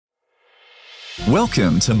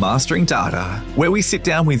Welcome to Mastering Data, where we sit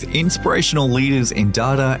down with inspirational leaders in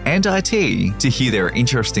data and IT to hear their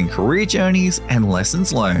interesting career journeys and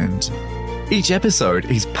lessons learned. Each episode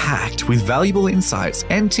is packed with valuable insights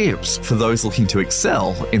and tips for those looking to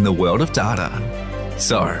excel in the world of data.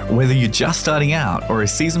 So, whether you're just starting out or a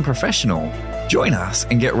seasoned professional, join us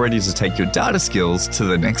and get ready to take your data skills to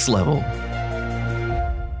the next level.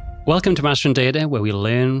 Welcome to Mastering Data, where we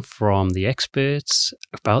learn from the experts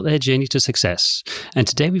about their journey to success. And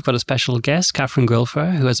today we've got a special guest, Kathryn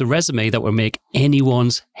Gulifa, who has a resume that will make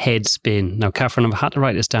anyone's head spin. Now, Kathryn, I've had to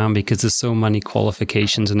write this down because there's so many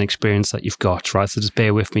qualifications and experience that you've got, right? So just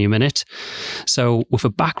bear with me a minute. So with a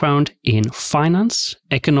background in finance,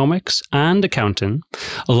 economics, and accounting,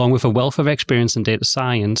 along with a wealth of experience in data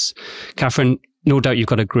science, Kathryn, no doubt you've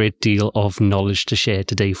got a great deal of knowledge to share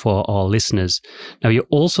today for our listeners. Now, you're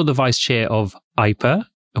also the vice chair of IPA.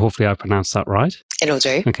 Hopefully I pronounced that right. It'll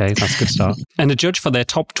do. Okay, that's a good start. And a judge for their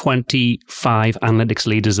Top 25 Analytics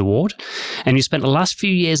Leaders Award. And you spent the last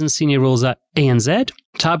few years in senior roles at ANZ,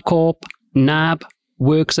 Tabcorp, NAB,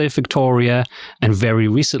 WorkSafe Victoria, and very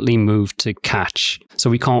recently moved to Catch. So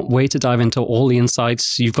we can't wait to dive into all the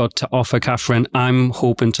insights you've got to offer, Kathryn. I'm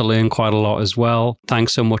hoping to learn quite a lot as well.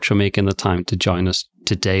 Thanks so much for making the time to join us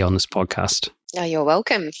today on this podcast. Oh, you're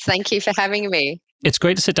welcome. Thank you for having me. It's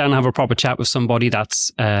great to sit down and have a proper chat with somebody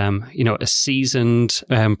that's, a seasoned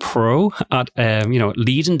pro at,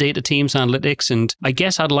 leading data teams, analytics. And I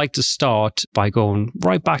guess I'd like to start by going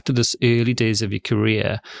right back to this early days of your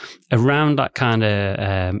career, around that kind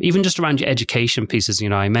of, even just around your education pieces. You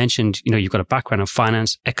know, I mentioned, you've got a background in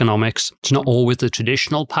finance, economics. It's not always the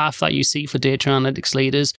traditional path that you see for data analytics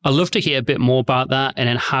leaders. I'd love to hear a bit more about that and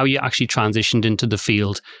then how you actually transitioned into the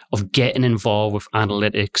field of getting involved with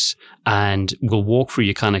analytics, and we'll walk through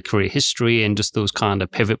your kind of career history and just those kind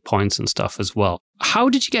of pivot points and stuff as well. How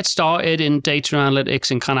did you get started in data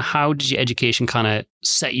analytics, and kind of how did your education kind of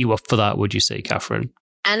set you up for that, would you say, Kathryn?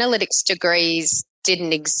 Analytics degrees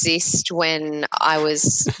didn't exist when I was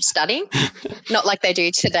studying, not like they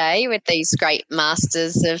do today with these great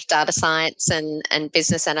masters of data science and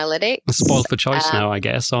business analytics. Spoiled for choice now, I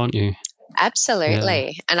guess, aren't you? Absolutely.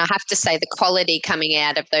 Yeah. And I have to say the quality coming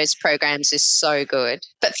out of those programs is so good.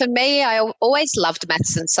 But for me, I always loved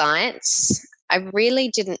maths and science. I really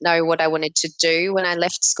didn't know what I wanted to do when I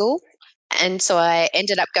left school. And so I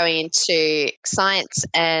ended up going into science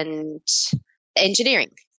and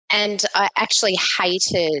engineering. And I actually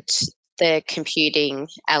hated the computing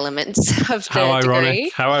elements of the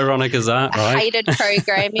degree. How ironic is that, right? I hated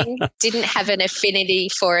programming, didn't have an affinity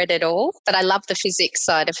for it at all, but I love the physics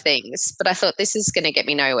side of things. But I thought this is going to get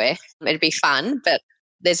me nowhere. It'd be fun, but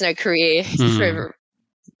there's no career for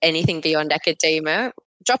anything beyond academia.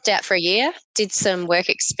 Dropped out for a year, did some work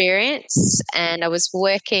experience, and I was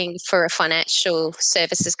working for a financial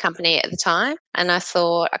services company at the time. And I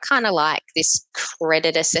thought I kind of like this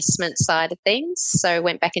credit assessment side of things. So I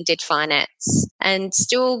went back and did finance and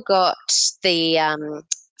still got the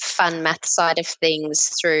fun math side of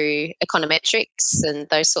things through econometrics and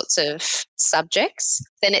those sorts of subjects.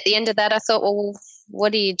 Then at the end of that, I thought, well,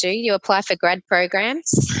 what do? You apply for grad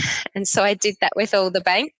programs. And so I did that with all the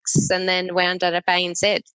banks and then wound up at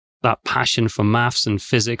ANZ. That passion for maths and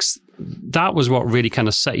physics, that was what really kind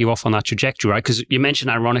of set you off on that trajectory, right? Because you mentioned,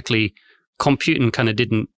 ironically, computing kind of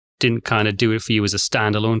didn't kind of do it for you as a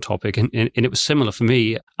standalone topic. And it was similar for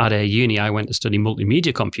me. At a uni, I went to study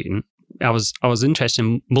multimedia computing. I was interested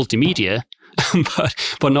in multimedia,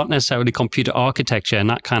 but not necessarily computer architecture and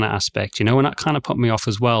that kind of aspect, and that kind of put me off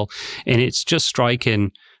as well. And it's just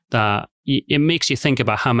striking that it makes you think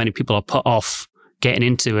about how many people are put off getting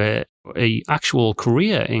into a actual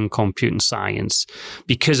career in computing science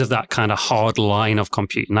because of that kind of hard line of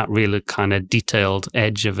computing, that really kind of detailed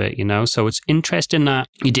edge of it, So it's interesting that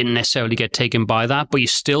you didn't necessarily get taken by that, but you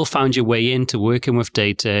still found your way into working with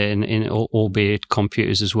data and albeit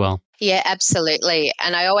computers as well. Yeah, absolutely.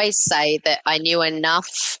 And I always say that I knew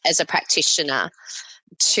enough as a practitioner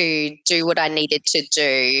to do what I needed to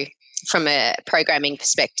do from a programming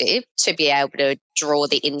perspective to be able to draw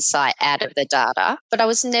the insight out of the data. But I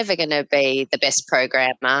was never going to be the best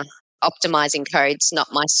programmer. Optimizing code's not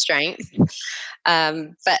my strength.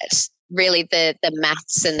 But really the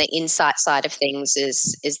maths and the insight side of things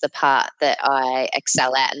is the part that I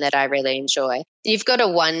excel at and that I really enjoy. You've got to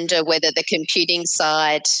wonder whether the computing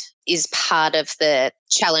side is part of the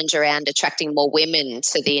challenge around attracting more women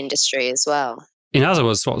to the industry as well. as I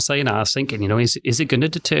was sort of saying, I was thinking, is it going to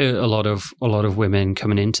deter a lot of women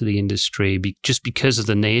coming into the industry just because of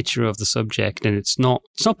the nature of the subject? And it's not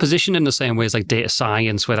positioned in the same way as like data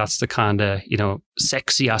science, where that's the kind of,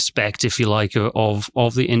 sexy aspect, if you like,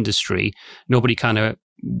 of the industry. Nobody kind of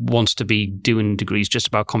wants to be doing degrees just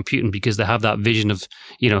about computing because they have that vision of,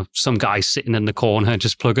 some guy sitting in the corner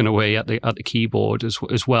just plugging away at the keyboard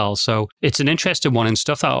as well. So it's an interesting one, and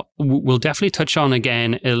stuff that we'll definitely touch on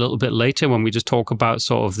again a little bit later when we just talk about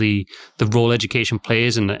sort of the role education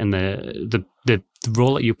plays and the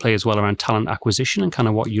role that you play as well around talent acquisition and kind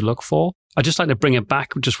of what you look for. I'd just like to bring it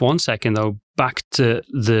back just 1 second, though, back to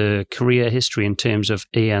the career history in terms of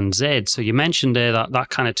ANZ. So you mentioned there that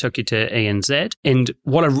kind of took you to ANZ. And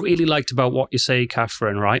what I really liked about what you say,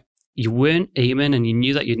 Kathryn, right? You weren't aiming and you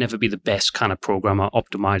knew that you'd never be the best kind of programmer,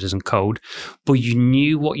 optimizers and code, but you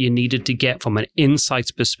knew what you needed to get from an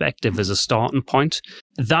insights perspective as a starting point.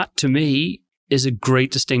 That, to me, is a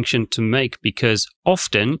great distinction to make, because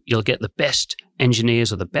often you'll get the best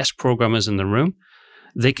engineers or the best programmers in the room.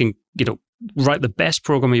 They can, write the best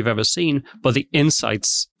program you've ever seen, but the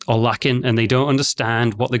insights are lacking and they don't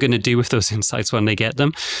understand what they're going to do with those insights when they get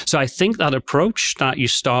them. So I think that approach that you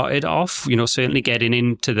started off, certainly getting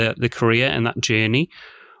into the career and that journey,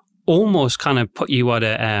 almost kind of put you at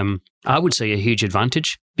I would say a huge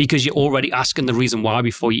advantage, because you're already asking the reason why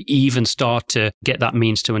before you even start to get that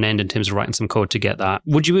means to an end in terms of writing some code to get that.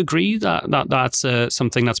 Would you agree that that's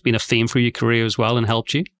something that's been a theme through your career as well and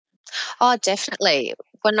helped you? Oh, definitely.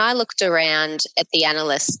 When I looked around at the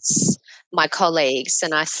analysts, my colleagues,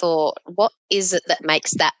 and I thought, what is it that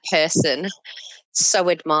makes that person so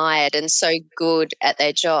admired and so good at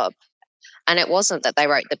their job? And it wasn't that they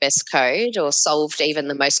wrote the best code or solved even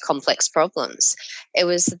the most complex problems. It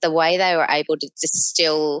was the way they were able to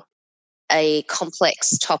distill a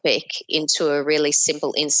complex topic into a really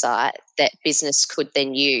simple insight that business could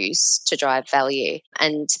then use to drive value.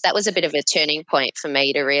 And that was a bit of a turning point for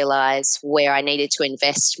me to realise where I needed to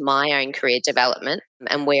invest my own career development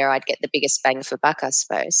and where I'd get the biggest bang for buck, I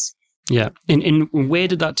suppose. Yeah. And where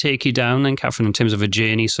did that take you down then, Kathryn, in terms of a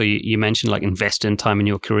journey? So you mentioned like investing time in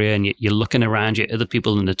your career, and you're looking around, you're other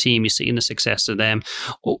people in the team, you're seeing the success of them.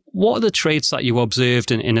 What are the traits that you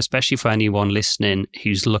observed, and especially for anyone listening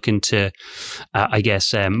who's looking to,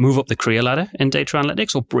 move up the career ladder in data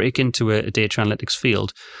analytics or break into a data analytics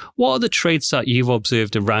field? What are the traits that you've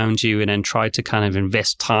observed around you and then try to kind of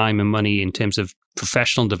invest time and money in terms of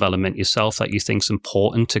professional development yourself that you think is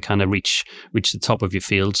important to kind of reach the top of your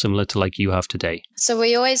field, similar to like you have today? So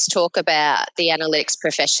we always talk about the analytics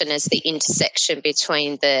profession as the intersection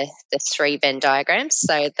between the three Venn diagrams.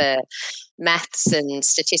 So the maths and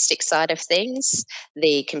statistics side of things,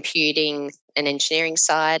 the computing and engineering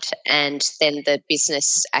side, and then the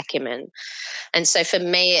business acumen. And so for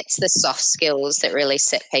me, it's the soft skills that really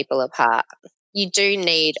set people apart. You do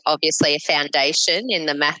need, obviously, a foundation in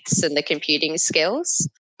the maths and the computing skills,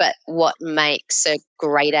 but what makes a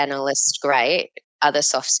great analyst great are the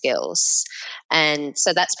soft skills. And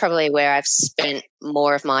so that's probably where I've spent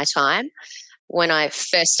more of my time. When I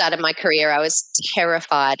first started my career, I was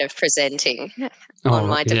terrified of presenting on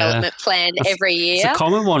my development plan every year. It's a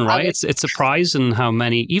common one, right? It's surprising how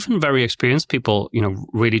many, even very experienced people,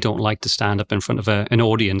 really don't like to stand up in front of an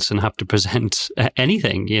audience and have to present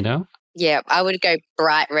anything, Yeah, I would go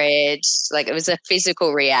bright red. Like it was a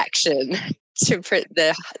physical reaction to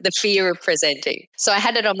the fear of presenting. So I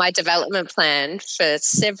had it on my development plan for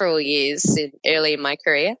several years early in my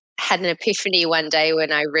career. Had an epiphany one day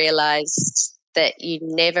when I realised that you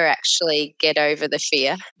never actually get over the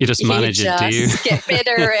fear. You just manage it, do you? Get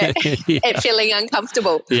better at feeling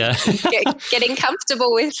uncomfortable. Yeah. Getting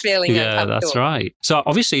comfortable with feeling uncomfortable. Yeah, that's right. So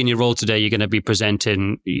obviously in your role today, you're going to be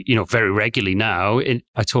presenting, very regularly now.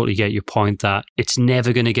 I totally get your point that it's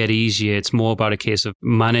never going to get easier. It's more about a case of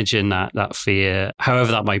managing that fear,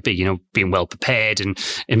 however that might be, being well prepared and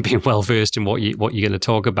being well versed in what you're going to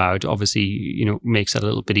talk about, obviously, makes it a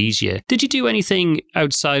little bit easier. Did you do anything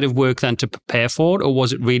outside of work then to prepare for it, or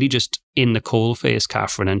was it really just in the coal face,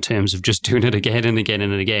 Kathryn, in terms of just doing it again and again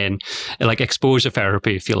and again, like exposure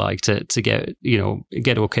therapy, if you like, to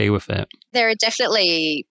get okay with it? There are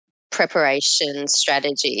definitely preparation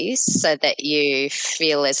strategies so that you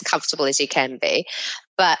feel as comfortable as you can be.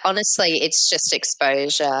 But honestly, it's just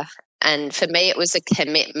exposure. And for me, it was a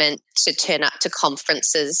commitment to turn up to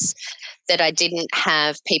conferences that I didn't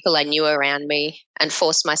have people I knew around me and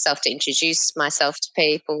force myself to introduce myself to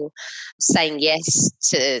people, saying yes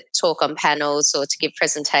to talk on panels or to give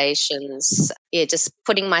presentations. Yeah, just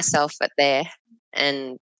putting myself out there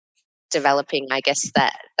and developing, I guess,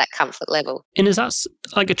 that comfort level. And is that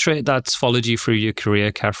like a trait that's followed you through your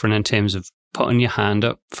career, Kathryn, in terms of putting your hand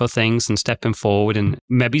up for things and stepping forward and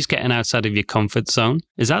maybe it's getting outside of your comfort zone.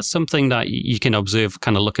 Is that something that you can observe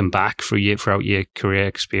kind of looking back throughout your career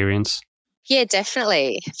experience? Yeah,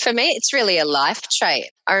 definitely. For me, it's really a life trait.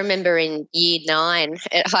 I remember in year 9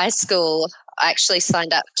 at high school, I actually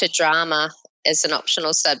signed up to drama as an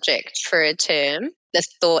optional subject for a term. The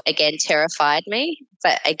thought again terrified me,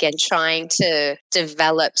 but again, trying to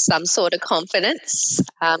develop some sort of confidence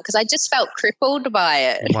because I just felt crippled by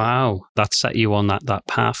it. Wow, that set you on that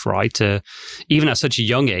path, right? Even at such a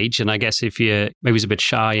young age, and I guess if you maybe was a bit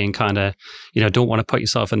shy and kind of, don't want to put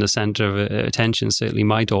yourself in the center of attention, certainly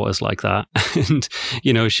my daughter's like that. And,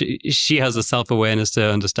 she has the self-awareness to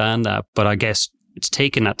understand that. But I guess it's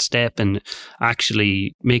taking that step and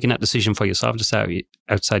actually making that decision for yourself just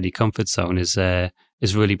outside your comfort zone is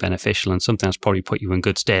really beneficial and something that's probably put you in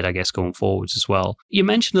good stead, I guess, going forwards as well. You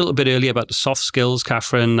mentioned a little bit earlier about the soft skills,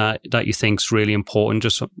 Kathryn, that you think is really important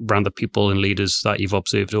just around the people and leaders that you've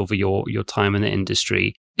observed over your time in the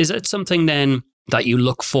industry. Is it something then that you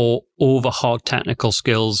look for over hard technical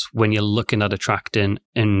skills when you're looking at attracting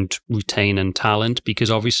and retaining talent? Because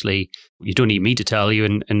obviously, you don't need me to tell you,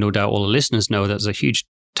 and no doubt all the listeners know, there's a huge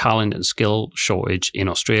talent and skill shortage in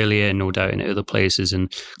Australia and no doubt in other places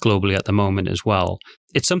and globally at the moment as well.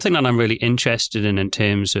 It's something that I'm really interested in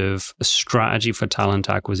terms of a strategy for talent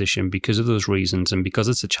acquisition because of those reasons and because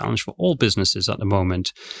it's a challenge for all businesses at the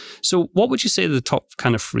moment. So what would you say are the top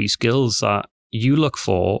kind of 3 skills that you look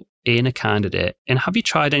for in a candidate? And have you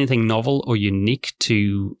tried anything novel or unique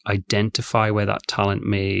to identify where that talent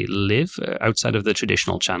may live outside of the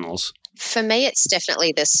traditional channels? For me, it's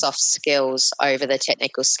definitely the soft skills over the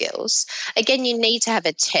technical skills. Again, you need to have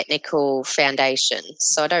a technical foundation,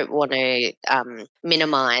 so I don't want to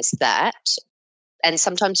minimise that. And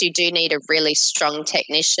sometimes you do need a really strong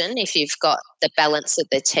technician. If you've got the balance of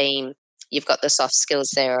the team, you've got the soft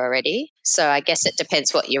skills there already. So I guess it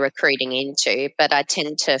depends what you're recruiting into, but I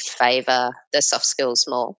tend to favour the soft skills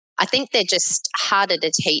more. I think they're just harder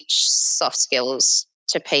to teach soft skills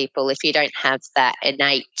to people if you don't have that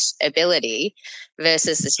innate ability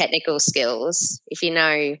versus the technical skills. If you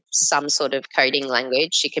know some sort of coding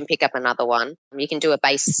language, you can pick up another one. You can do a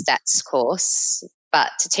base stats course, but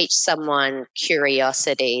to teach someone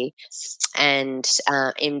curiosity and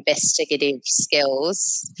investigative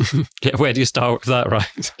skills. Yeah, where do you start with that,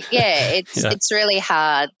 right? Yeah, it's really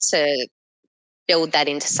hard to build that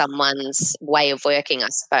into someone's way of working, I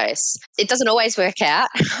suppose. It doesn't always work out.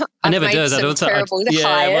 It never does. I don't hires.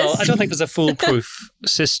 Well, I don't think there's a foolproof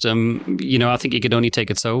system. I think you could only take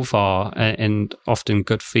it so far, and often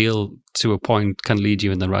gut feel to a point can lead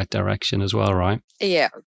you in the right direction as well, right? Yeah.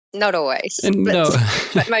 Not always, no.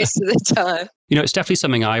 But most of the time. It's definitely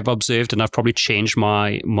something I've observed, and I've probably changed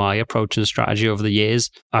my approach and strategy over the years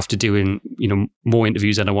after doing, more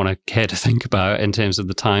interviews than I want to care to think about in terms of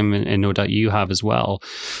the time, and no doubt you have as well.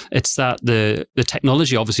 It's that the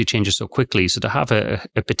technology obviously changes so quickly. So to have a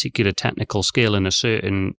particular technical skill in a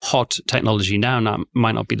certain hot technology now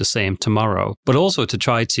might not be the same tomorrow. But also to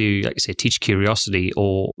try to, like I say, teach curiosity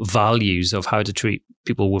or values of how to treat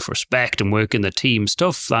people with respect and work in the team,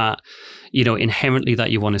 stuff that, inherently that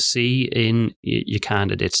you want to see in your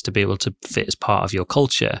candidates to be able to fit as part of your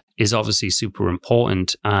culture is obviously super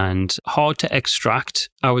important and hard to extract,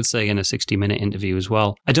 I would say, in a 60-minute interview as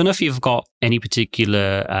well. I don't know if you've got any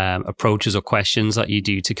particular approaches or questions that you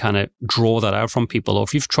do to kind of draw that out from people, or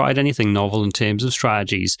if you've tried anything novel in terms of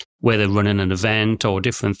strategies, whether running an event or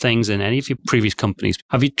different things in any of your previous companies.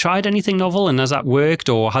 Have you tried anything novel and has that worked,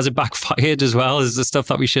 or has it backfired as well? Is there stuff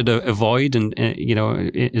that we should avoid and,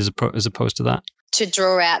 as opposed to that? To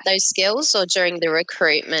draw out those skills or during the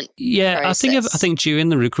recruitment process? I think during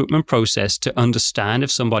the recruitment process to understand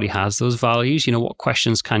if somebody has those values, what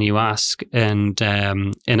questions can you ask? And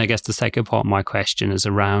I guess the second part of my question is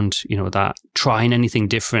around, that trying anything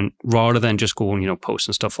different rather than just going,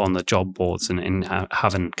 posting stuff on the job boards and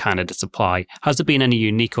having candidates apply. Has there been any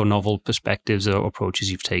unique or novel perspectives or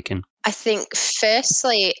approaches you've taken? I think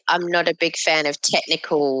firstly, I'm not a big fan of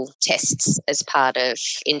technical tests as part of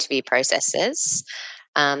interview processes.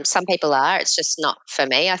 Some people are, it's just not for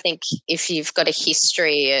me. I think if you've got a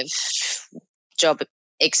history of job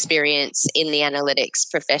experience in the analytics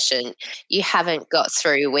profession, you haven't got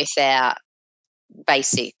through without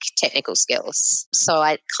basic technical skills. So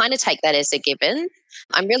I kind of take that as a given.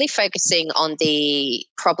 I'm really focusing on the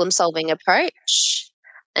problem-solving approach.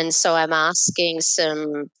 And so I'm asking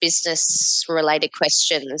some business-related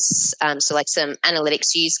questions, so like some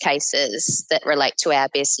analytics use cases that relate to our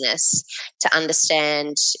business to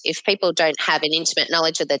understand if people don't have an intimate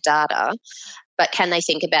knowledge of the data, but can they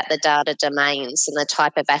think about the data domains and the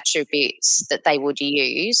type of attributes that they would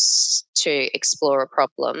use to explore a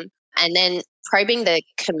problem. And then probing the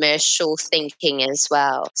commercial thinking as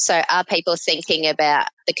well. So are people thinking about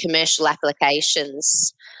the commercial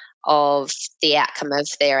applications of the outcome of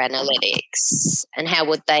their analytics, and how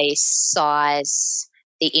would they size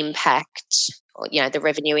the impact, or, the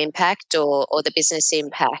revenue impact or the business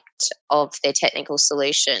impact of their technical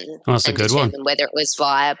solution, that's and a good determine one. whether it was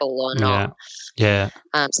viable or not. Yeah.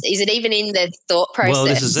 So is it even in the thought process? Well,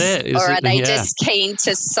 this is it. Or are they just keen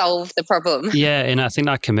to solve the problem? Yeah, and I think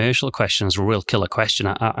that commercial question is a real killer question.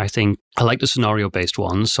 I think I like the scenario-based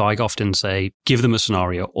ones, so I often say give them a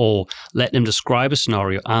scenario or let them describe a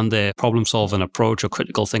scenario and the problem-solving approach or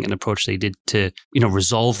critical thinking approach they did to,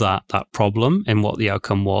 resolve that problem and what the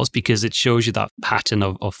outcome was, because it shows you that pattern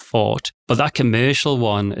of thought. But that commercial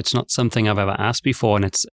one, it's not something I've ever asked before,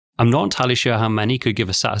 and I'm not entirely sure how many could give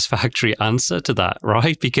a satisfactory answer to that,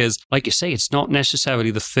 right? Because, like you say, it's not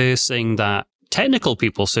necessarily the first thing that technical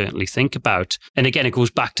people certainly think about. And again, it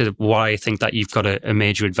goes back to why I think that you've got a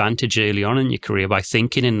major advantage early on in your career by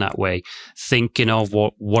thinking in that way, thinking of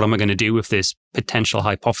what am I going to do with this potential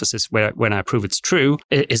hypothesis when I prove it's true?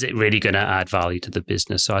 Is it really going to add value to the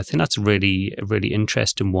business? So I think that's a really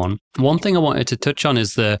interesting one. One thing I wanted to touch on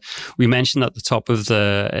is we mentioned at the top of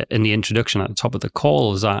in the introduction at the top of the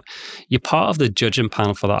call is that you're part of the judging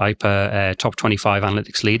panel for the IPA Top 25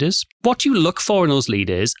 Analytics Leaders. What do you look for in those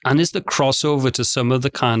leaders? And is the crossover to some of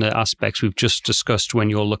the kind of aspects we've just discussed when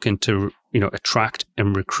you're looking to attract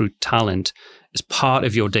and recruit talent as part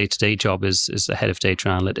of your day-to-day job as the head of data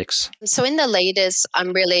analytics? So in the leaders,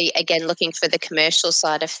 I'm really, again, looking for the commercial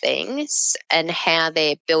side of things and how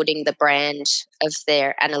they're building the brand of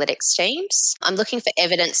their analytics teams. I'm looking for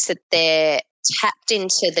evidence that they're tapped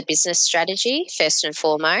into the business strategy first and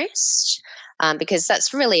foremost, because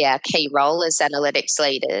that's really our key role as analytics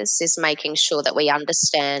leaders, is making sure that we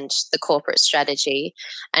understand the corporate strategy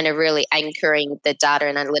and are really anchoring the data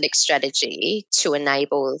and analytics strategy to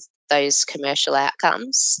enable those commercial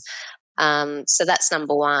outcomes. So that's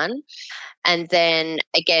number one. And then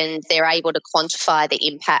again, they're able to quantify the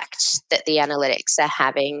impact that the analytics are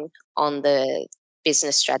having on the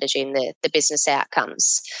business strategy and the business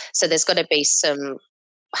outcomes. So there's got to be some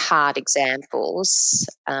hard examples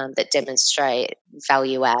that demonstrate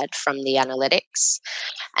value add from the analytics.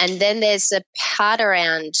 And then there's a part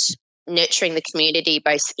around nurturing the community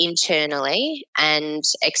both internally and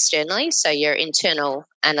externally. So your internal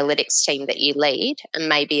analytics team that you lead and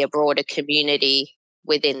maybe a broader community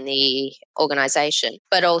within the organisation,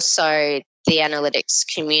 but also the analytics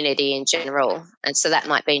community in general. And so that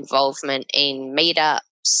might be involvement in meetups,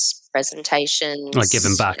 presentations. Like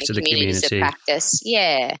giving back to the community. Of practice.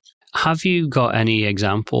 Yeah. Have you got any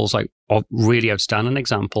examples, like really outstanding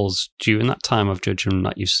examples during that time of judging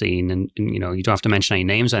that you've seen? And you don't have to mention any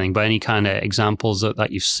names or anything, but any kind of examples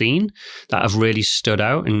that you've seen that have really stood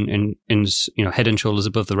out and head and shoulders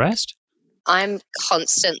above the rest? I'm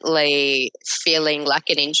constantly feeling like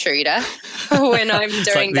an intruder when I'm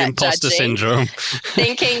doing that imposter judging. Syndrome.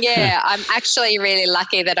 Thinking, I'm actually really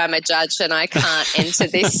lucky that I'm a judge and I can't enter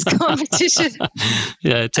this competition.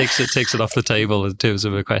 Yeah, it takes it off the table in terms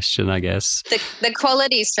of a question, I guess. The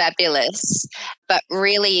quality is fabulous, but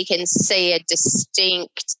really you can see a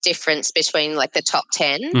distinct difference between like the top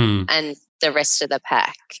 10 and the rest of the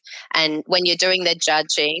pack. And when you're doing the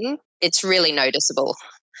judging, it's really noticeable.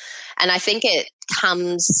 And I think it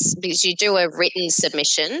comes because you do a written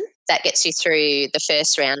submission that gets you through the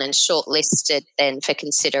first round and shortlisted then for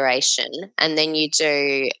consideration. And then you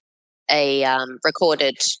do a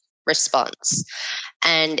recorded response.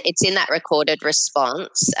 And it's in that recorded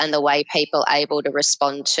response and the way people are able to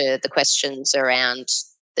respond to the questions around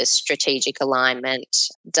the strategic alignment,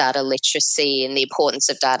 data literacy and the importance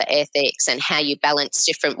of data ethics and how you balance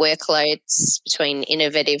different workloads between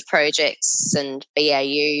innovative projects and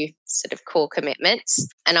BAU sort of core commitments.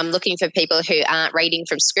 And I'm looking for people who aren't reading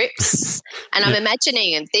from scripts. And I'm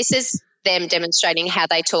imagining this is them demonstrating how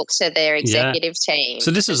they talk to their executive team.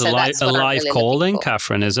 So this is a live call then,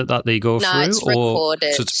 Kathryn, is it that they go through? No, it's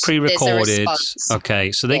recorded. So it's pre-recorded.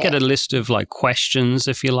 Okay, so they get a list of like questions,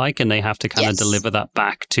 if you like, and they have to kind of deliver that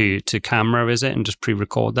back to camera, is it? And just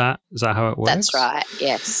pre-record that? Is that how it works? That's right,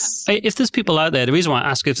 yes. If there's people out there, the reason why I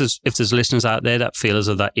ask if there's listeners out there that feel as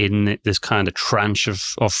though that in this kind of tranche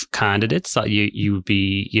of candidates that you would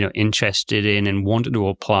be interested in and wanted to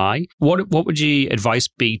apply, what would your advice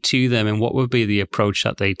be to them? And what would be the approach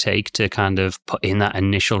that they take to kind of put in that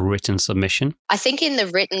initial written submission? I think in the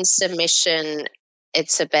written submission,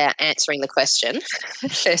 it's about answering the question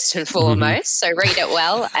first and foremost. So read it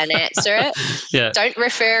well and answer it. Don't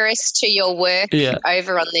refer us to your work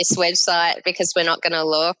over on this website because we're not going to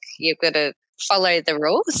look. You've got to follow the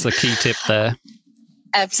rules. That's the key tip there.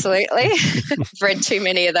 Absolutely. I've read too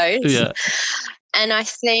many of those. Yeah. And I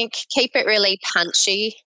think keep it really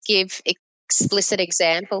punchy, give explicit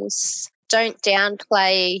examples. Don't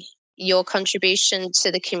downplay your contribution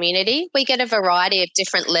to the community. We get a variety of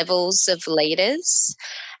different levels of leaders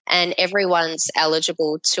and everyone's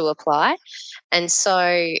eligible to apply. And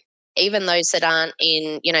so even those that aren't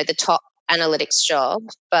in, the top analytics job,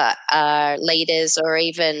 but are leaders or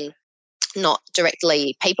even not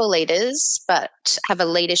directly people leaders, but have a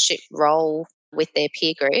leadership role with their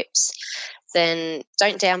peer groups, then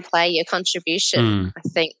don't downplay your contribution. I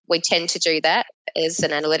think we tend to do that as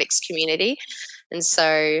an analytics community. And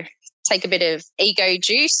so take a bit of ego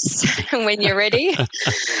juice when you're ready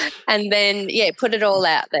and then, put it all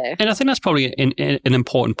out there. And I think that's probably an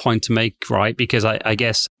important point to make, right? Because I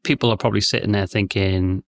guess people are probably sitting there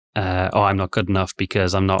thinking, I'm not good enough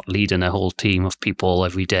because I'm not leading a whole team of people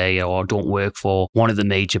every day, or don't work for one of the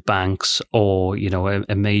major banks or,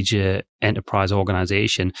 a major enterprise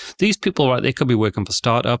organization. These people, right, they could be working for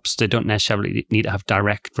startups. They don't necessarily need to have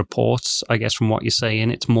direct reports, I guess, from what you're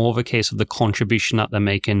saying. It's more of a case of the contribution that they're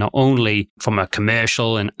making, not only from a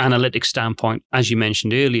commercial and analytics standpoint, as you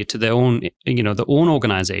mentioned earlier, to their own, their own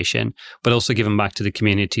organization, but also giving back to the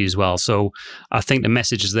community as well. So I think the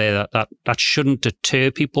message is there that shouldn't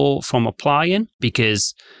deter people from applying,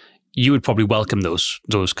 because you would probably welcome those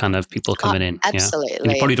kind of people coming in. Absolutely. Yeah?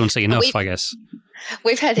 And you probably don't say enough, I guess.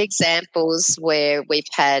 We've had examples where we've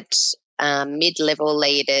had mid-level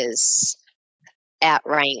leaders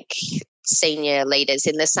outrank senior leaders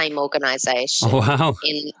in the same organisation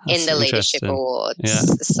in the leadership awards. Yeah.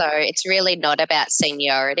 So it's really not about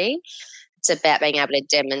seniority. It's about being able to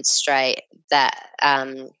demonstrate that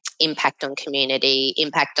impact on community,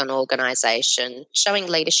 impact on organisation, showing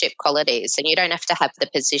leadership qualities. And you don't have to have the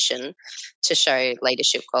position to show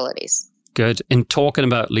leadership qualities. Good. In talking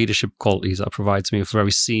about leadership qualities, that provides me with a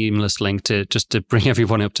very seamless link to bring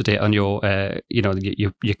everyone up to date on your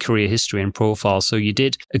career history and profile. So you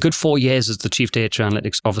did a good 4 years as the Chief Data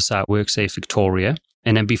Analytics Officer at WorkSafe Victoria.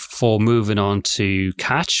 And then before moving on to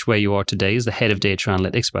Catch, where you are today as the Head of Data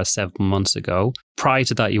Analytics about 7 months ago. Prior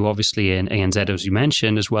to that, you were obviously in ANZ, as you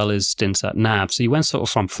mentioned, as well as stints at NAB. So you went sort of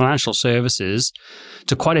from financial services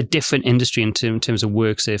to quite a different industry in terms of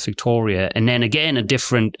WorkSafe Victoria. And then again, a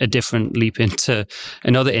different leap into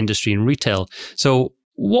another industry in retail. So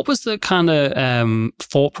what was the kind of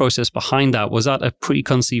thought process behind that? Was that a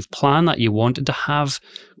preconceived plan that you wanted to have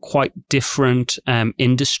quite different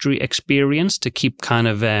industry experience to keep kind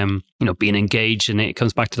of, being engaged in it? It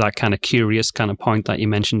comes back to that kind of curious kind of point that you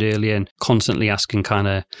mentioned earlier, and constantly asking kind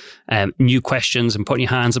of new questions and putting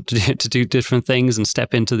your hands up to do different things and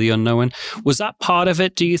step into the unknown. Was that part of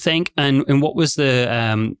it, do you think? And what was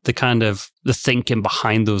the kind of the thinking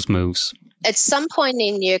behind those moves? At some point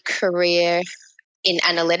in your career, in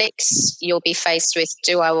analytics, you'll be faced with,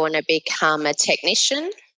 do I want to become a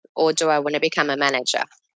technician or do I want to become a manager?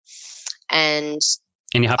 And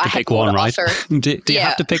you have to pick one, right? Do you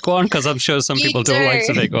have to pick one? Because I'm sure some people don't like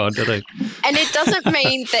to pick one, do they? And it doesn't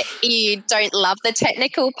mean that you don't love the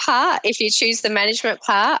technical part if you choose the management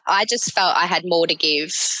part. I just felt I had more to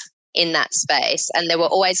give in that space, and there were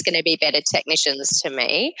always going to be better technicians to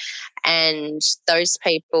me, and those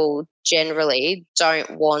people generally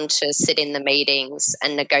don't want to sit in the meetings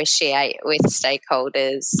and negotiate with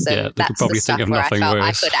stakeholders. And they could probably think of nothing worse.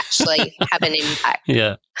 I could actually have an impact.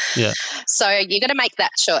 Yeah. So you got to make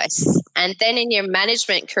that choice, and then in your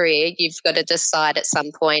management career, you've got to decide at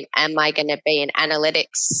some point: am I going to be an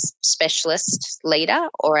analytics specialist leader,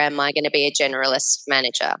 or am I going to be a generalist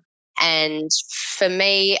manager? And for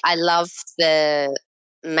me, I love the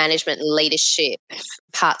management leadership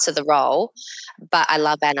parts of the role, but I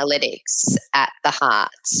love analytics at the heart.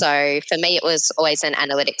 So for me, it was always an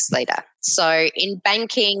analytics leader. So in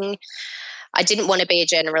banking, I didn't want to be a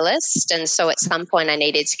generalist. And so at some point I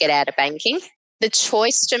needed to get out of banking. The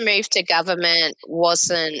choice to move to government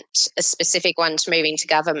wasn't a specific one to moving to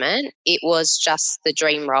government. It was just the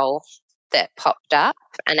dream role that popped up,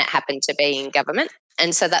 and it happened to be in government.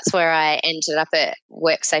 And so that's where I ended up at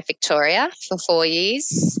WorkSafe Victoria for 4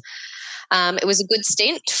 years. It was a good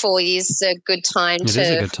stint. 4 years is a good time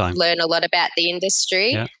to learn a lot about the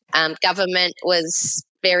industry. Yeah. Government was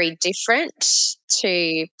very different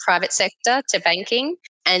to private sector, to banking.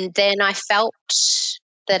 And then I felt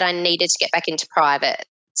that I needed to get back into private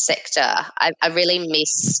sector. I really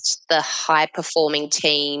missed the high-performing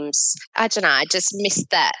teams. I don't know, I just missed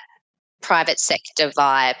that private sector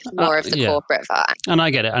vibe, more of the corporate vibe. And I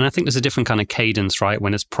get it. And I think there's a different kind of cadence, right,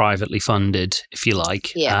 when it's privately funded, if you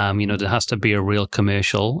like. Yeah. There has to be a real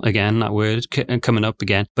commercial, again, that word coming up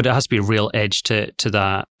again, but it has to be a real edge to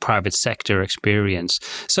that private sector experience.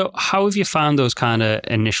 So how have you found those kind of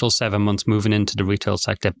initial 7 months moving into the retail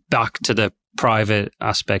sector, back to the private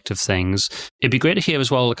aspect of things? It'd be great to hear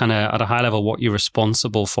as well, kind of at a high level, what you're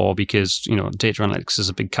responsible for, because data analytics is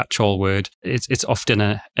a big catch-all word. It's often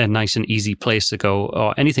a nice and easy place to go,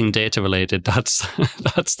 or anything data related. That's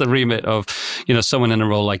the remit of someone in a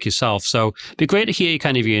role like yourself. So it'd be great to hear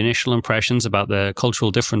kind of your initial impressions about the cultural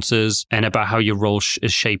differences and about how your role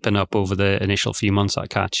is shaping up over the initial few months at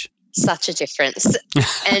Catch. Such a difference.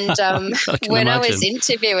 And when I was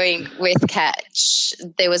interviewing with Catch,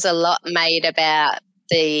 there was a lot made about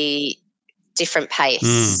the different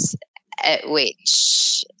pace at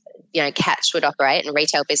which Catch would operate and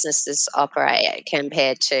retail businesses operate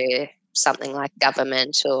compared to something like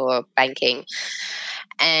government or banking.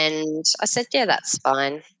 And I said, yeah, that's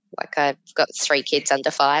fine. Like, I've got 3 kids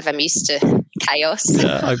under 5. I'm used to chaos.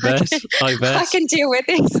 Yeah, I bet. I can deal with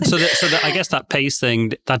it. So I guess that pace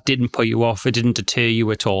thing, that didn't put you off. It didn't deter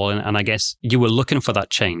you at all. And I guess you were looking for that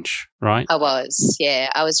change, right? I was, yeah.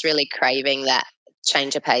 I was really craving that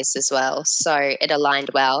change of pace as well. So it aligned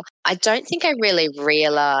well. I don't think I really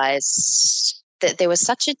realised that there was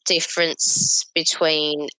such a difference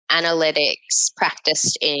between analytics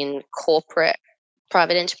practiced in corporate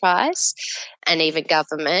private enterprise and even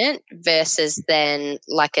government versus then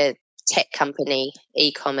like a tech company,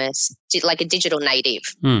 e-commerce, like a digital native.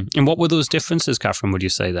 And what were those differences, Kathryn, would you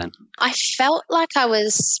say then? I felt like I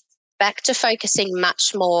was back to focusing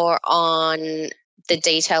much more on the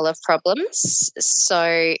detail of problems.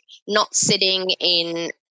 So not sitting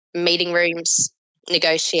in meeting rooms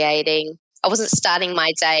negotiating. I wasn't starting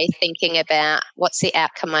my day thinking about what's the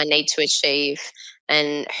outcome I need to achieve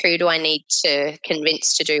and who do I need to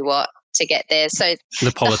convince to do what to get there. So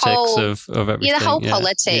the politics of everything. Yeah, the whole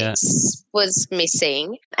politics was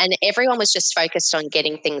missing, and everyone was just focused on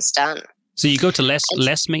getting things done. So you go to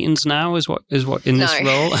less meetings now is what in this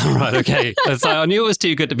role? Right, okay. So I knew it was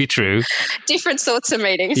too good to be true. Different sorts of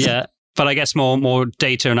meetings. Yeah, but I guess more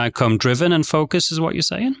data and outcome driven and focus is what you're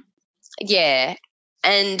saying? Yeah.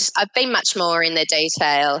 And I've been much more in the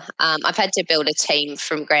detail. I've had to build a team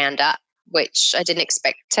from ground up, which I didn't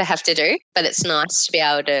expect to have to do, but it's nice to be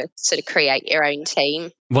able to sort of create your own team.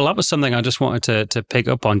 Well, that was something I just wanted to pick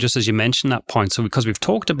up on, just as you mentioned that point. So because we've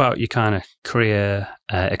talked about your kind of career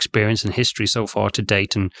experience and history so far to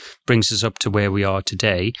date and brings us up to where we are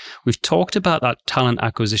today, we've talked about that talent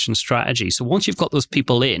acquisition strategy. So once you've got those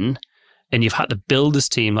people in, and you've had to build this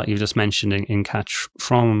team, like you just mentioned in Catch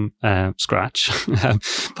from scratch.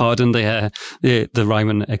 Pardon the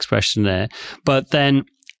rhyming expression there. But then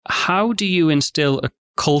how do you instill a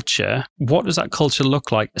culture? What does that culture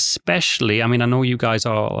look like? Especially, I mean, I know you guys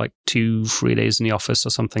are like 2-3 days in the office or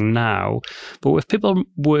something now, but with people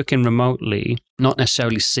working remotely, not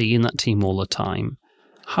necessarily seeing that team all the time,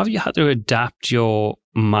 have you had to adapt your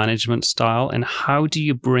management style, and how do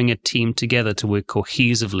you bring a team together to work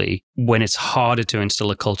cohesively when it's harder to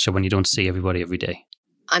instill a culture when you don't see everybody every day?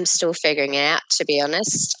 I'm still figuring it out, to be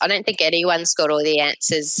honest. I don't think anyone's got all the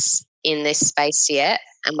answers in this space yet,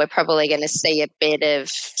 and we're probably going to see a bit of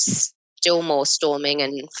still more storming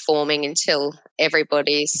and forming until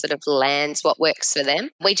everybody sort of lands what works for them.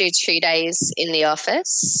 We do 2 days in the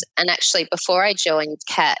office, and actually before I joined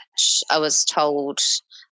Catch, I was told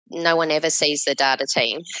no one ever sees the data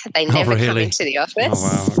team. They never come into the office.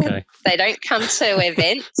 Oh, wow, okay. They don't come to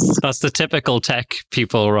events. That's the typical tech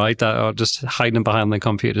people, right? That are just hiding behind their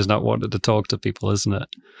computers, not wanting to talk to people, isn't it?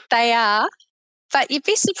 They are. But you'd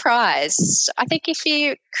be surprised. I think if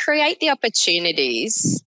you create the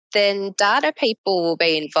opportunities, then data people will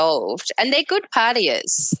be involved. And they're good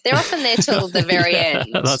partiers. They're often there till the very end.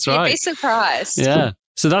 That's right. You'd be surprised. Yeah.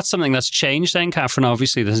 So that's something that's changed then, Kathryn.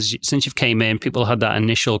 Obviously, since you've came in, people had that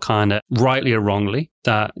initial kind of, rightly or wrongly,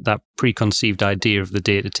 that preconceived idea of the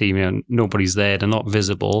data team, nobody's there, they're not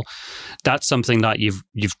visible. That's something that you've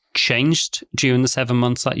changed during the 7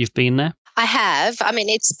 months that you've been there? I have. I mean,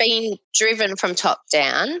 it's been driven from top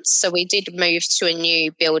down. So we did move to a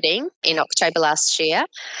new building in October last year.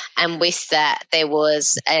 And with that, there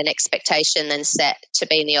was an expectation then set to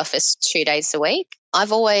be in the office 2 days a week.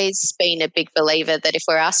 I've always been a big believer that if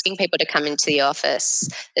we're asking people to come into the office,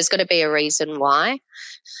 there's got to be a reason why.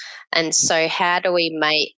 And so how do we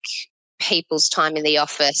make people's time in the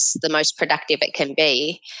office the most productive it can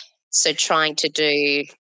be? So trying to do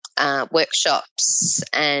workshops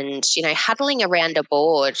and, huddling around a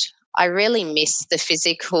board I really miss the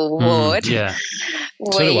physical ward Yeah.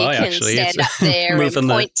 where So do you I, can actually. stand up there and Moving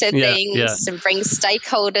point to yeah. things and bring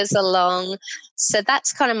stakeholders along. So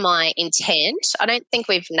that's kind of my intent. I don't think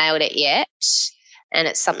we've nailed it yet, and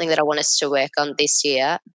it's something that I want us to work on this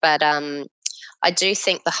year. But I do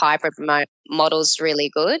think the hybrid model's really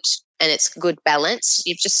good, and it's good balance.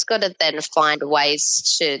 You've just got to then find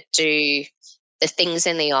ways to do the things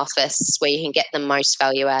in the office where you can get the most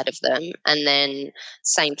value out of them. And then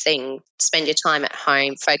same thing, spend your time at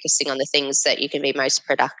home focusing on the things that you can be most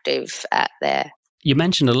productive at there. You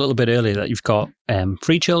mentioned a little bit earlier that you've got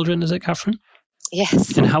 3 children, is it, Kathryn?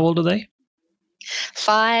 Yes. And how old are they?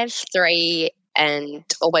 5, 3, and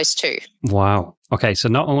almost 2. Wow. Okay, so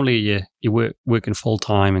not only are you working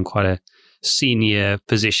full-time in quite a senior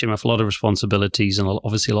position with a lot of responsibilities and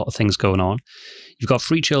obviously a lot of things going on, you've got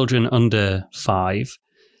 3 children under 5.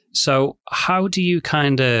 So how do you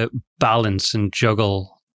kind of balance and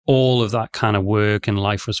juggle all of that kind of work and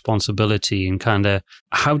life responsibility, and kind of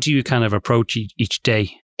how do you kind of approach each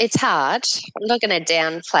day? It's hard. I'm not going to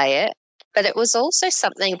downplay it, but it was also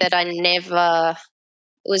something that I never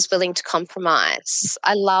was willing to compromise.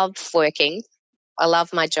 I love working. I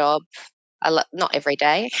love my job. Not every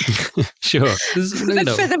day. Sure. For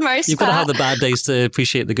the most you've got to have the bad days to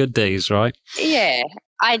appreciate the good days, right? Yeah.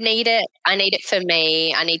 I need it. I need it for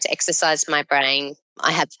me. I need to exercise my brain.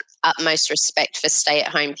 I have utmost respect for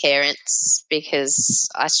stay-at-home parents because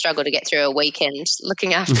I struggle to get through a weekend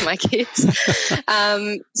looking after my kids.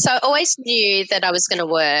 So I always knew that I was going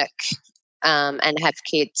to work and have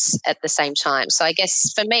kids at the same time. So I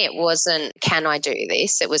guess for me it wasn't, can I do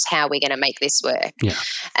this? It was, how are we going to make this work? Yeah.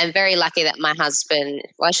 I'm very lucky that my husband,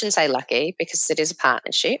 well, I shouldn't say lucky because it is a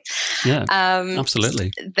partnership. Yeah,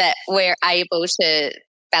 absolutely. That we're able to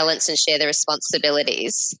balance and share the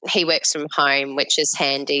responsibilities. He works from home, which is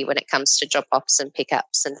handy when it comes to drop-offs and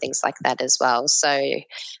pickups and things like that as well. So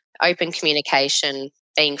open communication,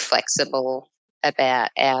 being flexible about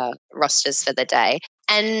our rosters for the day.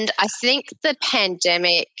 And I think the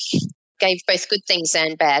pandemic gave both good things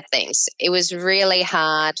and bad things. It was really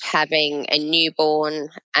hard having a newborn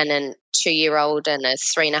and a 2-year-old and a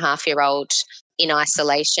 3.5-year-old in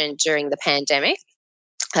isolation during the pandemic.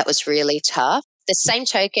 That was really tough. The same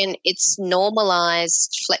token, it's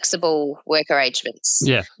normalised flexible work arrangements.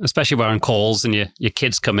 Yeah, especially when on calls and your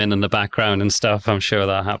kids come in the background and stuff. I'm sure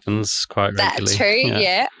that happens quite regularly. That too,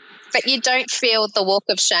 yeah. But you don't feel the walk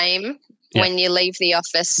of shame when you leave the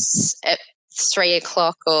office at 3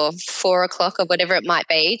 o'clock or 4 o'clock or whatever it might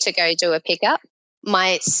be to go do a pickup.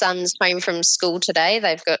 My son's home from school today.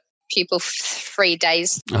 They've got pupil-free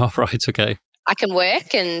days. Oh, right, okay. I can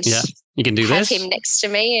work and you can do have this. him next to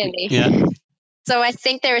me. And So I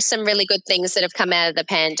think there are some really good things that have come out of the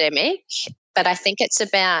pandemic, but I think it's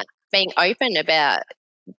about being open about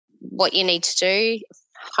what you need to do,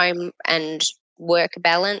 home and work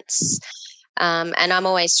balance. And I'm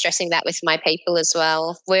always stressing that with my people as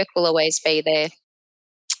well. Work will always be there.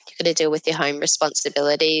 You've got to deal with your home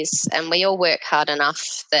responsibilities. And we all work hard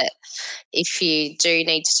enough that if you do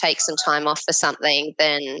need to take some time off for something,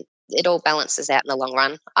 then it all balances out in the long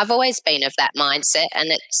run. I've always been of that mindset, and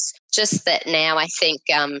it's just that now I think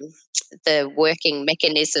the working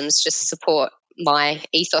mechanisms just support my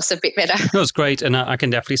ethos a bit better. That's great, and I can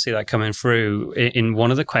definitely see that coming through. In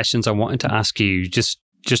one of the questions I wanted to ask you, just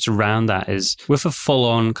around that, is with a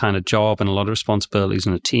full-on kind of job and a lot of responsibilities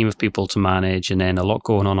and a team of people to manage, and then a lot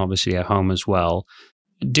going on obviously at home as well,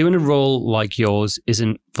 doing a role like yours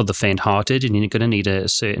isn't for the faint-hearted, and you're going to need a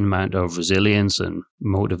certain amount of resilience and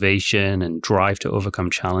motivation and drive to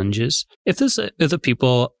overcome challenges. If there's other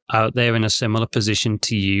people out there in a similar position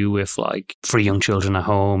to you with like 3 young children at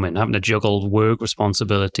home and having to juggle work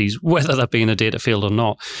responsibilities, whether that be in a data field or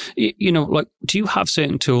not, you know, like, do you have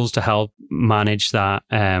certain tools to help manage that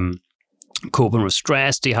coping with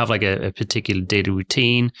stress? Do you have like a particular daily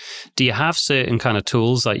routine? Do you have certain kind of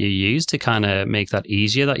tools that you use to kind of make that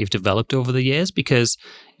easier that you've developed over the years? Because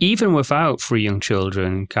even without 3 young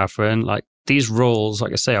children, Kathryn, like, these roles,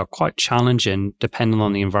 like I say, are quite challenging depending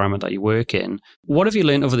on the environment that you work in. What have you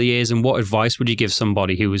learned over the years, and what advice would you give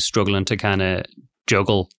somebody who is struggling to kind of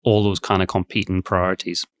juggle all those kind of competing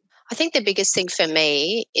priorities? I think the biggest thing for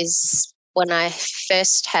me is when I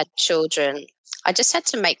first had children, I just had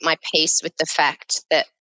to make my peace with the fact that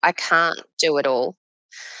I can't do it all.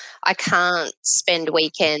 I can't spend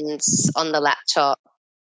weekends on the laptop,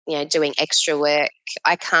 you know, doing extra work.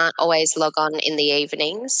 I can't always log on in the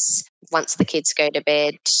evenings once the kids go to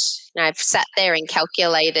bed. You know, I've sat there and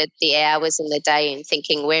calculated the hours in the day and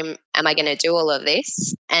thinking, when am I going to do all of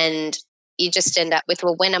this? And you just end up with,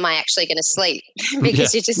 well, when am I actually going to sleep?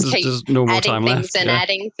 Because you just keep there's no more adding time things left. and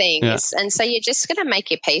adding things. And so you're just going to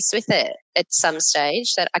make your peace with it at some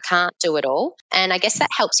stage that I can't do it all. And I guess that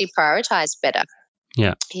helps you prioritize better.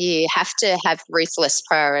 Yeah. You have to have ruthless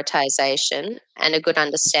prioritization and a good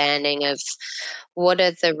understanding of what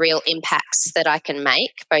are the real impacts that I can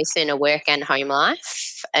make, both in a work and home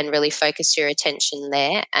life, and really focus your attention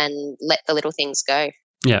there and let the little things go.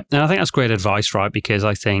 Yeah, and I think that's great advice, right? Because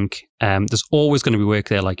I think there's always going to be work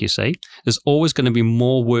there, like you say. There's always going to be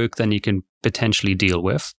more work than you can potentially deal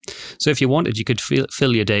with. So if you wanted, you could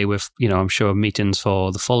fill your day with, I'm sure, meetings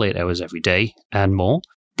for the full 8 hours every day and more.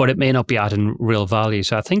 But it may not be adding real value.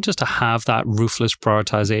 So I think just to have that ruthless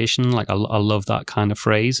prioritization, like I love that kind of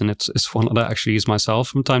phrase. And it's one that I actually use myself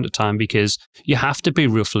from time to time, because you have to be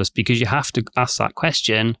ruthless, because you have to ask that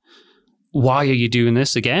question. Why are you doing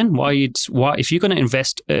this again? Why if you're going to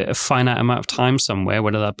invest a finite amount of time somewhere,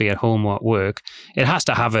 whether that be at home or at work, it has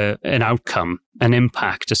to have an outcome, an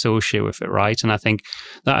impact associated with it, right? And I think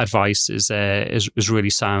that advice is really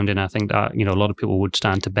sound, and I think that a lot of people would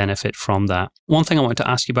stand to benefit from that. One thing I wanted to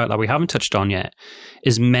ask you about that we haven't touched on yet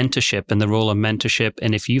is mentorship and the role of mentorship,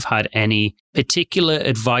 and if you've had any particular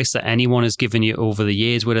advice that anyone has given you over the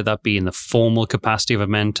years, whether that be in the formal capacity of a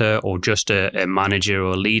mentor or just a manager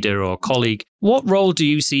or a leader or a colleague. What role do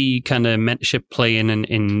you see kind of mentorship playing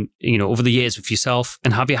in over the years with yourself?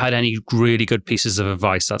 And have you had any really good pieces of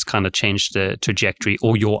advice that's kind of changed the trajectory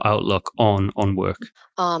or your outlook on work?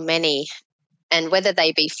 Oh, many. And whether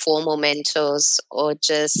they be formal mentors or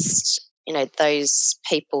just, those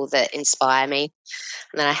people that inspire me,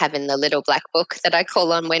 and then I have in the little black book that I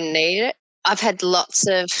call on when needed. I've had lots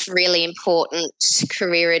of really important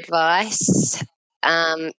career advice.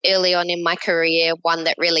 Early on in my career, one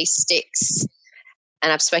that really sticks,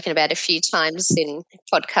 and I've spoken about a few times in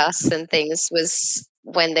podcasts and things, was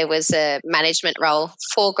when there was a management role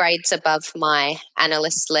 4 grades above my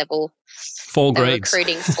analyst level. 4 grades.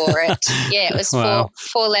 Recruiting for it. Yeah, it was wow.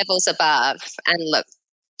 four levels above. And look,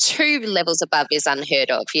 2 levels above is unheard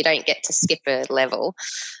of. You don't get to skip a level,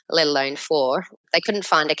 let alone 4. They couldn't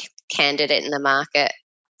find a candidate in the market.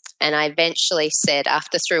 And I eventually said,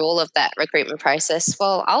 after through all of that recruitment process,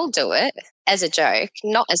 well, I'll do it as a joke,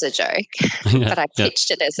 not as a joke, but I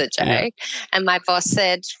pitched it as a joke. Yeah. And my boss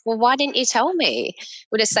said, well, why didn't you tell me? It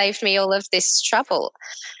would have saved me all of this trouble.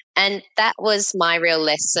 And that was my real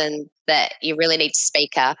lesson, that you really need to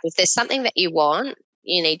speak up. If there's something that you want,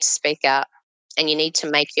 you need to speak up, and you need to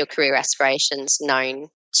make your career aspirations known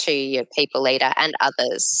to your people leader and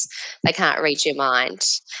others. They can't read your mind.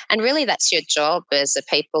 And really that's your job as a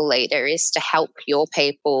people leader, is to help your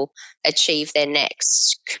people achieve their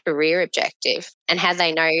next career objective. And how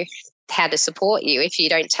they know how to support you if you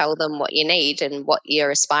don't tell them what you need and what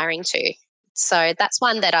you're aspiring to. So that's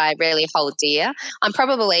one that I really hold dear. I'm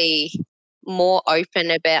probably more open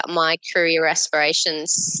about my career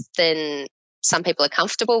aspirations than some people are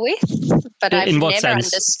comfortable with, but I've never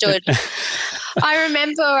understood. I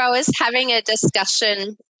remember I was having a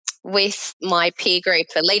discussion with my peer group,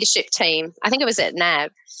 the leadership team. I think it was at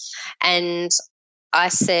NAB. And I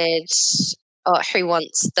said, who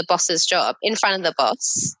wants the boss's job in front of the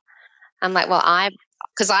boss? I'm like,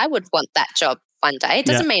 because I would want that job one day. It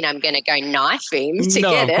doesn't mean I'm going to go knife him to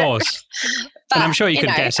get it. No, of course. But and I'm sure you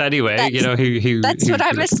could guess anyway, who. That's what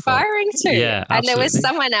I'm aspiring to. Yeah, absolutely. And there was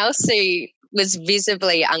someone else who was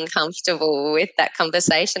visibly uncomfortable with that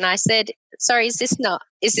conversation. I said, sorry, is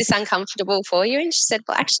this uncomfortable for you? And she said,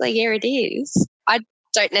 well, actually, yeah, it is. I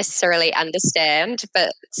don't necessarily understand,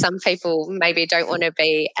 but some people maybe don't want to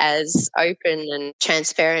be as open and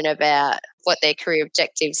transparent about what their career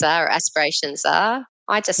objectives are or aspirations are.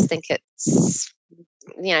 I just think it's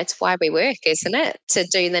why we work, isn't it? To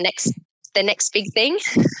do the next big thing.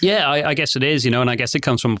 Yeah, I guess it is, and I guess it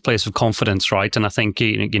comes from a place of confidence, right? And I think,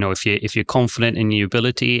 if you're confident in your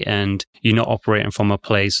ability and you're not operating from a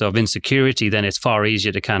place of insecurity, then it's far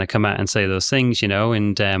easier to kind of come out and say those things,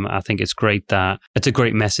 and I think it's great that it's a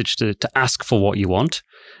great message to ask for what you want.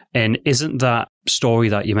 And isn't that story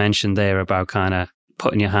that you mentioned there about kind of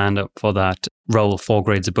putting your hand up for that role 4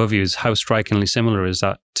 grades above you, is how strikingly similar is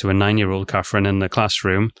that to a 9-year-old Kathryn in the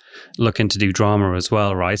classroom looking to do drama as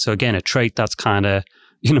well, right? So again, a trait that's kind of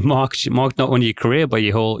marked not only your career but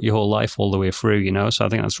your whole life all the way through, So I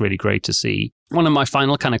think that's really great to see. One of my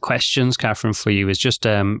final kind of questions, Kathryn, for you is just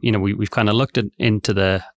we've kind of looked into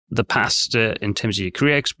the the past in terms of your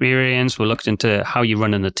career experience. We looked into how you're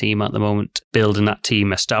running the team at the moment, building that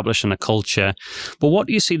team, establishing a culture. But what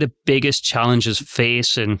do you see the biggest challenges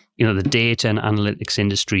facing, the data and analytics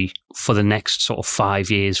industry for the next sort of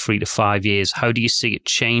 5 years, 3 to 5 years? How do you see it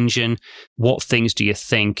changing? What things do you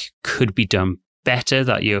think could be done better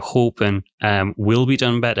that you're hoping will be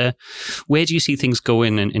done better? Where do you see things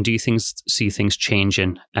going, and do you see things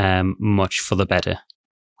changing much for the better?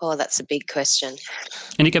 Oh, that's a big question.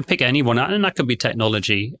 And you can pick anyone, and that could be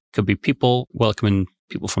technology, could be people, welcoming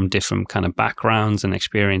people from different kind of backgrounds and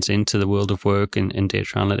experience into the world of work in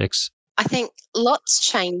data analytics. I think lots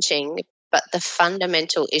changing, but the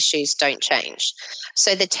fundamental issues don't change.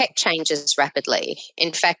 So the tech changes rapidly.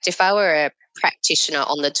 In fact, if I were a practitioner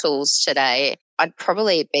on the tools today, I'd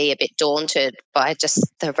probably be a bit daunted by just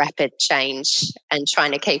the rapid change and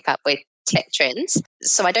trying to keep up with tech trends.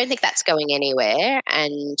 So I don't think that's going anywhere.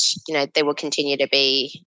 And, there will continue to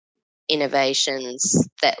be innovations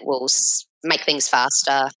that will make things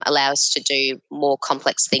faster, allow us to do more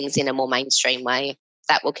complex things in a more mainstream way.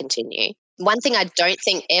 That will continue. One thing I don't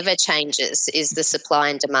think ever changes is the supply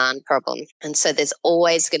and demand problem. And so there's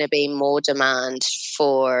always going to be more demand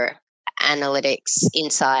for analytics,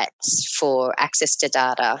 insights, for access to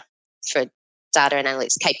data, for data and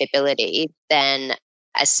analytics capability than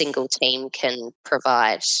a single team can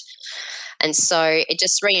provide. And so it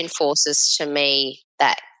just reinforces to me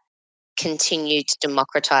that continued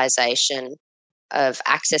democratization of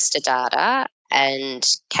access to data and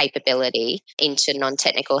capability into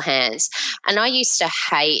non-technical hands. And I used to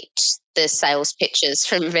hate the sales pitches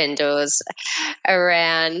from vendors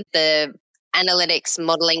around the analytics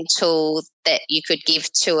modeling tool that you could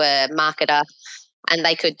give to a marketer and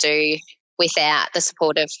they could do without the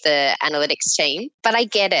support of the analytics team. But I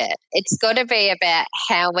get it. It's got to be about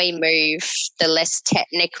how we move the less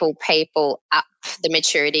technical people up the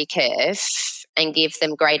maturity curve and give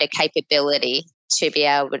them greater capability to be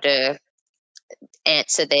able to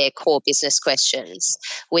answer their core business questions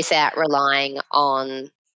without relying on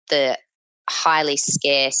the highly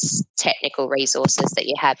scarce technical resources that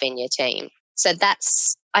you have in your team. So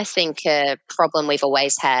that's, I think, a problem we've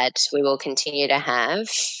always had, we will continue to have,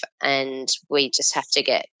 and we just have to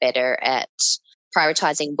get better at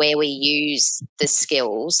prioritising where we use the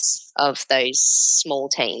skills of those small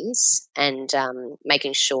teams and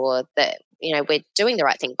making sure that, we're doing the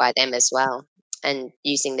right thing by them as well and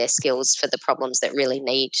using their skills for the problems that really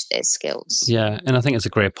need their skills. Yeah, and I think it's a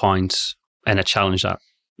great point and a challenge that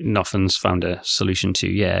nothing's found a solution to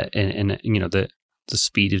yet. And the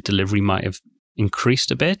speed of delivery might have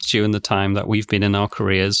increased a bit during the time that we've been in our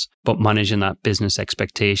careers, but managing that business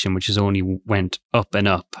expectation, which has only went up and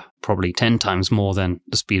up, probably 10 times more than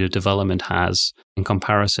the speed of development has in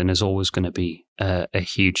comparison, is always going to be a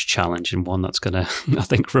huge challenge, and one that's going to, I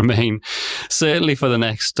think, remain certainly for the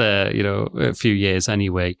next, a few years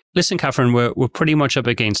anyway. Listen, Kathryn, we're pretty much up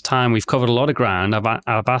against time. We've covered a lot of ground.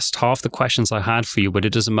 I've asked half the questions I had for you, but it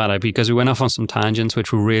doesn't matter because we went off on some tangents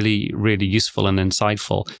which were really, really useful and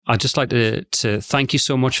insightful. I'd just like to thank you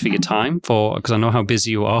so much for your time, because I know how busy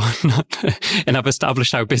you are, and I've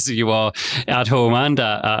established how busy you are at home and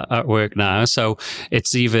at work now. So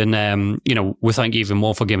it's even, we thank you even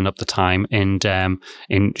more for giving up the time and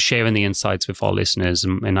in sharing the insights with our listeners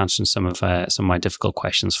and answering some of my difficult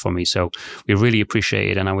questions for me. So we really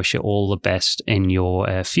appreciate it, and I wish you all the best in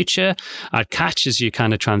your future at Catch as you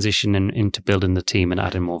kind of transition into building the team and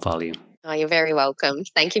adding more value. Oh, you're very welcome.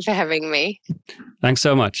 Thank you for having me. Thanks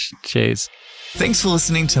so much. Cheers. Thanks for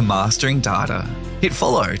listening to Mastering Data. Hit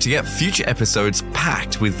follow to get future episodes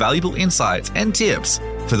packed with valuable insights and tips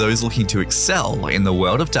for those looking to excel in the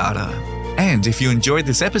world of data. And if you enjoyed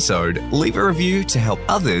this episode, leave a review to help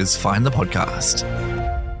others find the podcast.